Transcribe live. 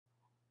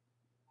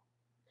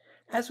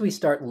As we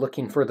start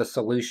looking for the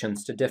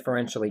solutions to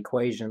differential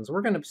equations,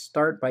 we're going to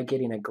start by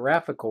getting a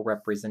graphical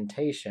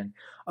representation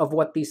of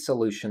what these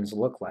solutions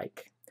look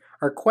like.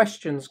 Our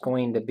question's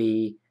going to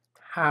be,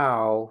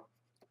 how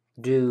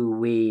do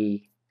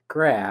we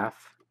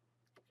graph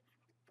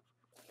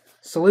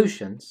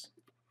solutions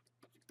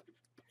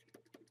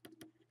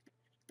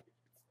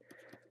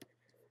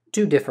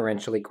to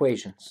differential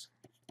equations?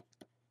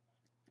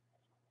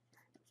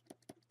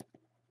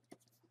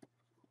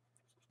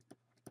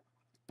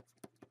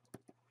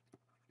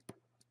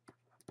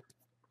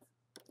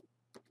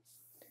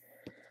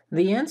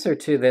 The answer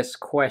to this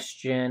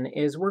question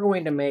is we're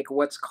going to make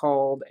what's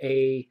called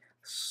a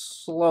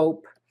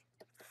slope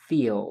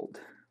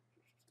field.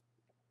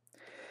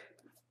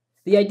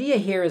 The idea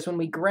here is when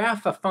we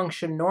graph a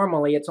function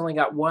normally, it's only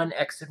got one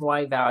x and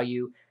y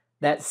value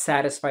that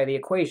satisfy the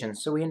equation,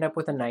 so we end up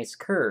with a nice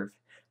curve.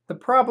 The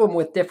problem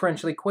with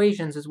differential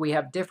equations is we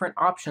have different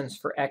options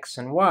for x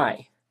and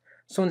y.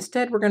 So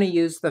instead, we're going to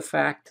use the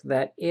fact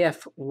that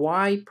if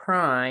y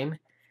prime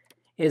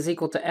is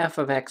equal to f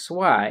of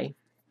xy,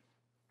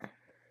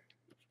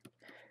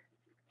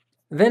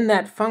 then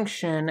that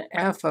function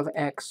f of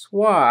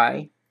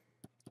xy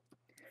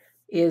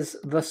is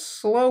the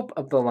slope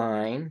of the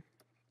line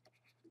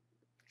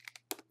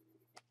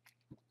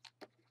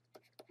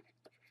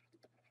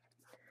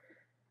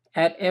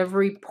at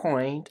every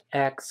point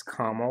x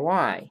comma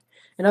y.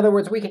 In other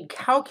words, we can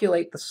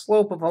calculate the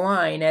slope of a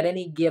line at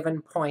any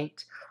given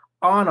point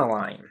on a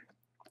line.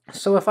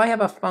 So if I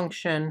have a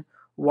function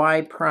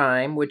y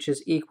prime, which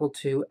is equal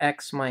to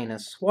x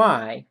minus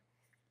y,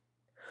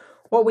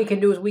 what we can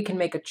do is we can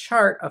make a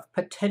chart of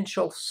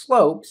potential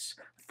slopes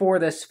for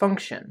this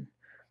function.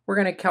 We're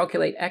going to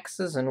calculate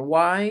x's and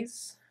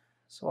y's.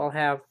 So I'll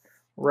have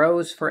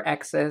rows for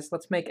x's.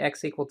 Let's make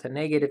x equal to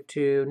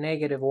 -2,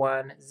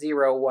 -1,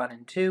 0, 1,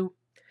 and 2.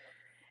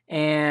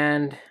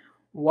 And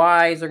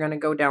y's are going to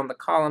go down the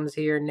columns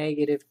here,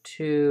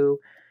 -2,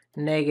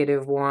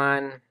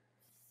 -1,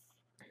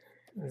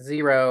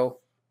 0,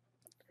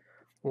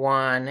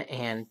 1,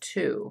 and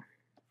 2.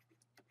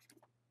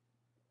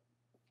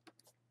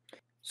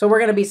 So we're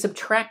going to be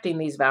subtracting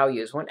these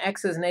values. When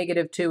x is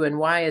 -2 and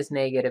y is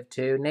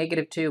 -2,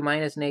 -2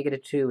 minus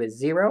 -2 is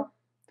 0.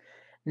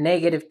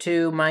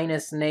 -2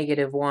 minus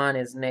 -1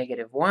 is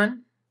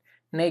 -1.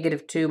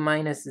 -2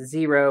 minus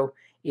 0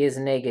 is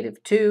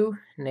 -2.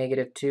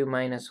 -2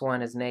 minus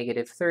 1 is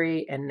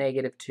 -3. And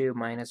 -2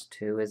 minus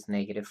 2 is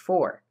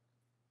 -4.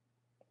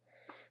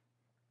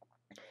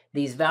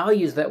 These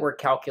values that we're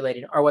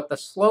calculating are what the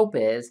slope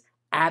is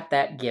at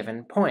that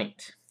given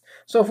point.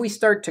 So if we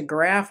start to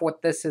graph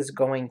what this is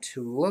going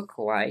to look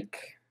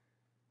like,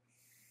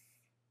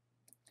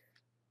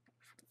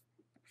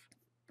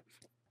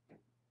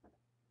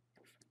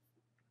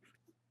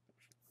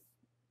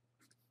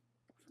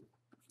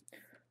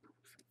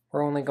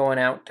 we're only going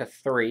out to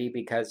 3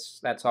 because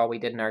that's all we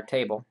did in our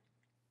table.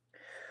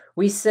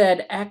 We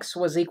said x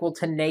was equal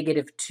to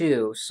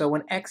 -2. So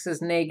when x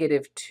is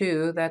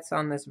 -2, that's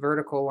on this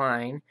vertical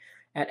line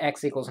at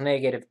x equals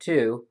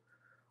 -2.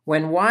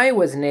 When y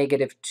was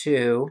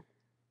 -2,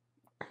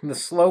 the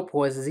slope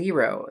was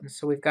 0. And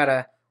so we've got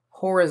a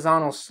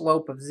horizontal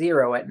slope of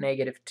 0 at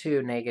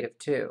 -2,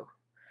 -2.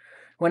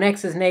 When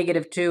x is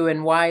 -2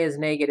 and y is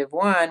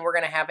 -1, we're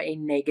going to have a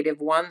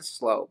 -1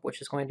 slope,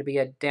 which is going to be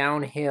a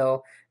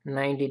downhill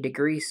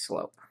 90-degree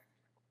slope.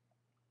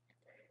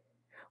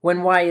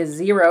 When y is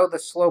 0, the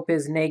slope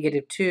is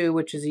 -2,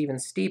 which is even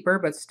steeper,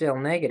 but still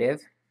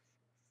negative.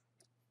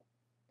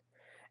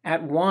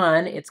 At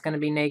 1, it's going to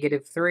be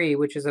 -3,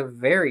 which is a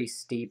very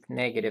steep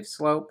negative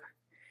slope.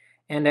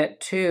 And at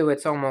 2,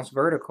 it's almost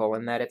vertical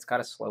in that it's got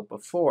a slope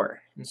of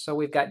 4. And so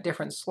we've got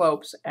different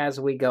slopes as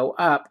we go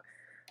up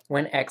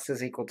when x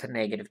is equal to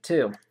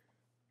 -2.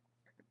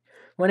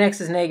 When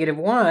x is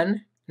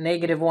 -1,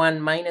 -1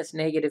 minus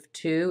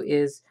 -2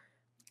 is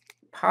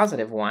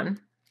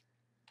 +1.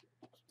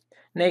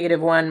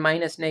 -1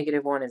 minus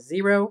 -1 is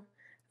 0,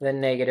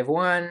 then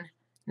 -1,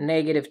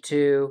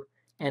 -2,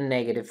 and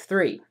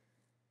 -3.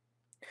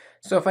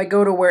 So if I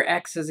go to where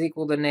x is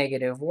equal to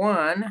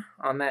 -1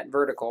 on that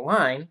vertical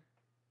line,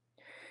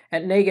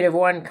 at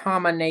 -1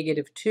 comma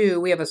 -2,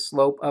 we have a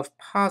slope of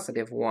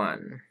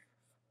 +1.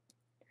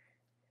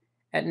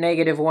 At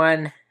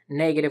 -1,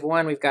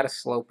 -1, we've got a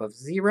slope of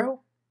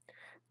 0,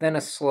 then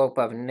a slope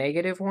of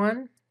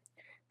 -1,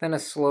 then a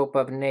slope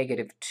of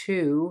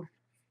 -2,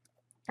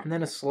 and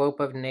then a slope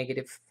of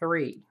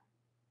 -3.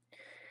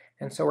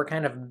 And so we're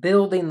kind of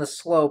building the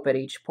slope at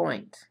each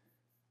point.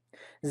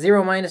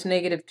 0 minus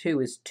 -2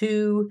 is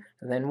 2,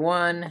 then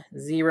 1,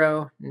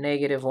 0,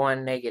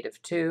 -1,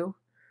 -2.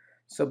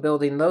 So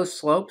building those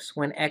slopes,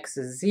 when x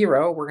is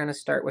 0, we're going to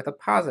start with a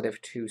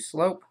 +2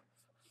 slope,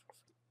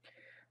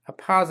 a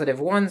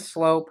 +1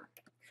 slope,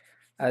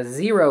 a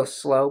 0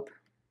 slope,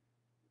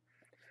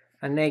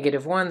 a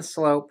 -1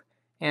 slope,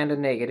 and a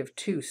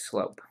 -2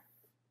 slope.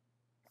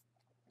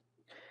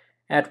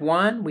 At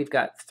 1, we've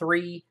got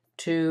 3,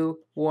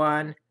 2,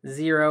 1,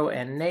 0,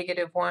 and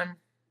 -1.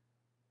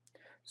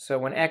 So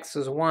when x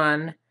is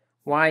 1,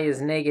 y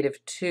is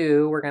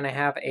 -2, we're going to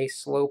have a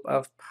slope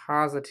of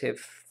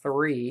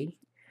 +3,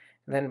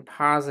 then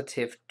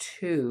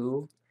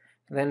 +2,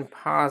 then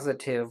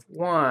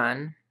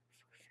 +1,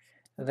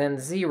 then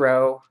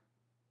 0,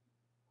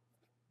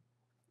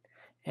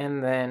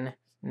 and then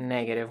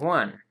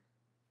 -1.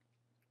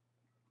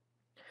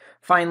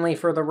 Finally,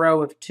 for the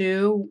row of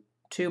 2,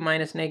 2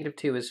 minus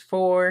 -2 is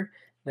 4,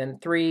 then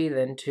 3,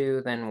 then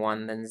 2, then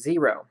 1, then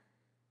 0.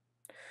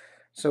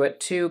 So at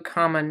 2,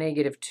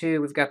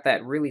 -2, we've got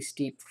that really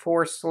steep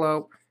 4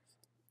 slope.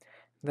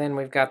 Then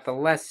we've got the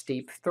less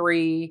steep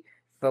 3,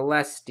 the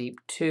less steep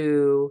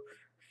 2,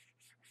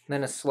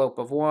 then a slope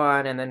of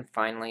 1, and then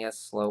finally a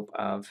slope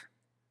of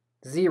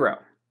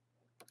 0.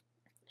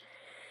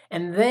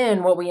 And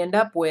then what we end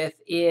up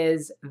with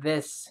is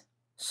this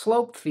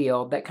slope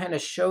field that kind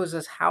of shows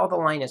us how the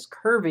line is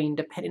curving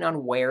depending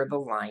on where the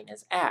line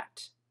is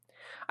at.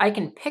 I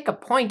can pick a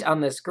point on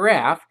this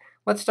graph.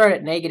 Let's start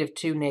at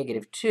 -2,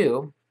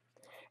 -2.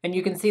 And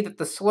you can see that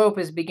the slope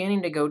is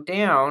beginning to go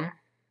down,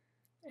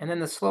 and then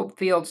the slope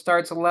field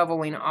starts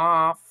leveling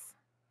off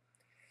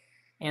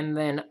and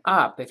then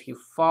up if you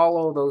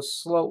follow those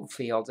slope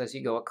fields as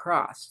you go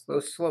across.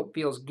 Those slope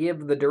fields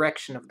give the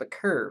direction of the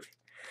curve.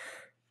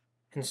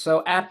 And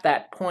so at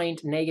that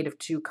point,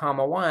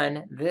 -2,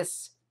 1,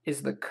 this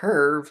is the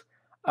curve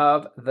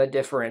of the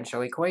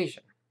differential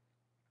equation.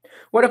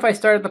 What if I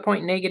start at the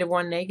point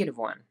 -1,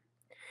 -1?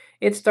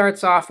 It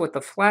starts off with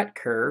a flat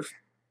curve,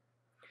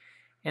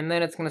 and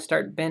then it's going to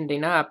start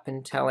bending up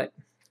until it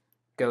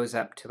goes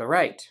up to the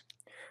right.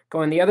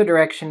 Going the other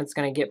direction, it's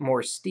going to get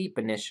more steep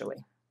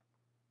initially.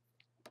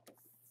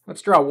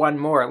 Let's draw one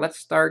more. Let's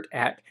start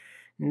at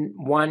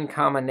 1,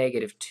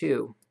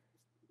 -2.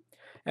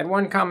 At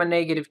 1,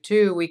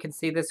 -2, we can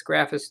see this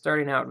graph is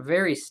starting out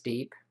very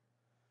steep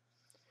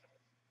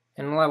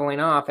and leveling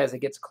off as it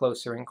gets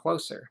closer and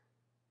closer.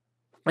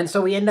 And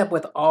so we end up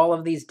with all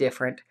of these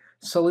different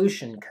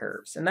solution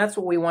curves. And that's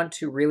what we want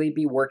to really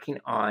be working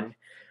on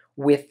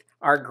with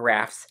our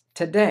graphs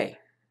today.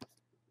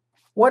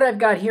 What I've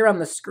got here on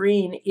the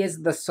screen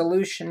is the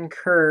solution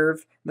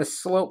curve, the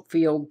slope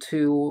field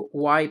to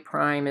y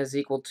prime is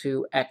equal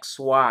to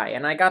xy.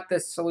 And I got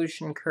this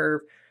solution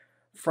curve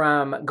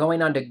from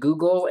going onto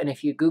Google. And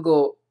if you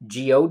Google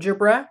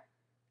GeoGebra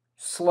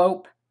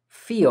slope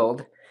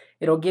field,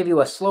 it'll give you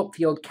a slope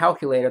field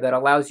calculator that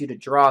allows you to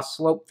draw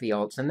slope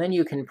fields. And then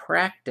you can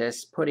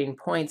practice putting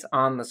points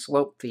on the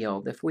slope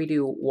field. If we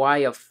do y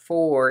of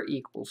 4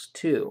 equals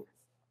 2.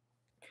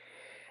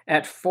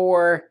 At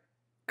 4,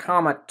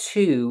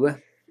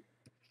 2,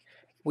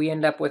 we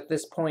end up with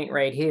this point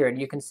right here. And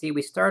you can see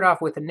we start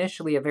off with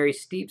initially a very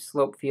steep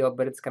slope field,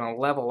 but it's going to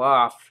level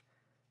off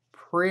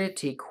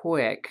pretty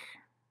quick.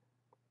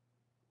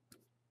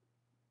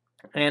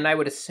 And I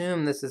would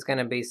assume this is going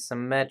to be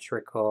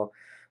symmetrical.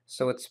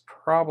 So it's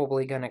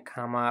probably going to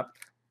come up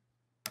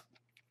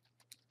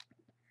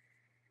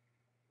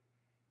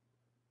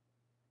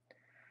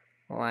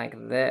like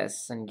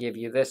this and give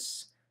you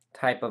this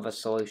type of a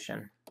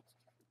solution.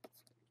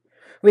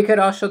 We could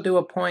also do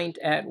a point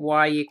at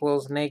y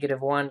equals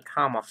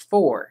 -1,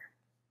 4.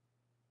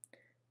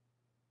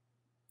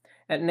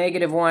 At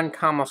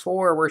 -1,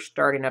 4, we're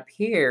starting up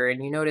here,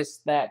 and you notice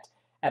that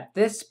at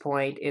this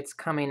point it's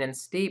coming in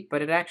steep,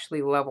 but it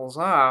actually levels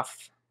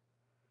off.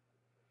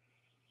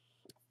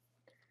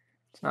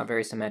 It's not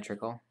very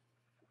symmetrical,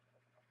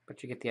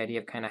 but you get the idea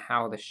of kind of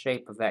how the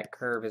shape of that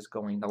curve is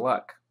going to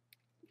look.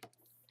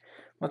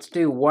 Let's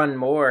do one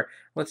more.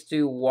 Let's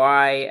do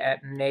y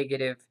at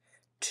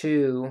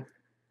 -2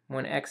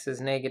 when x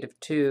is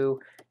 -2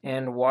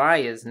 and y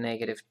is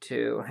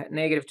 -2. At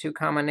 -2,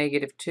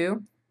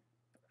 -2,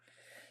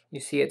 you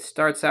see it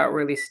starts out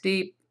really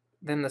steep,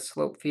 then the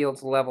slope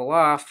fields level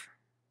off,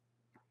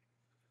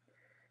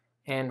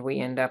 and we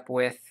end up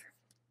with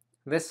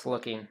this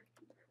looking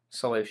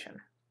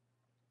solution.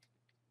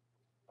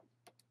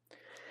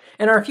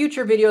 In our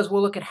future videos,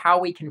 we'll look at how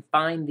we can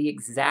find the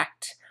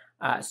exact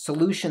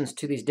solutions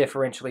to these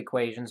differential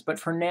equations. But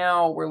for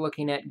now, we're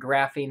looking at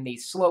graphing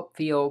these slope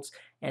fields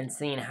and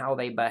seeing how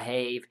they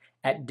behave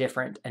at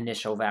different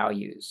initial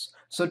values.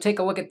 So take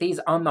a look at these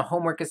on the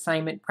homework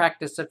assignment,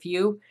 practice a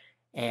few,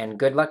 and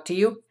good luck to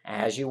you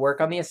as you work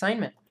on the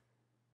assignment.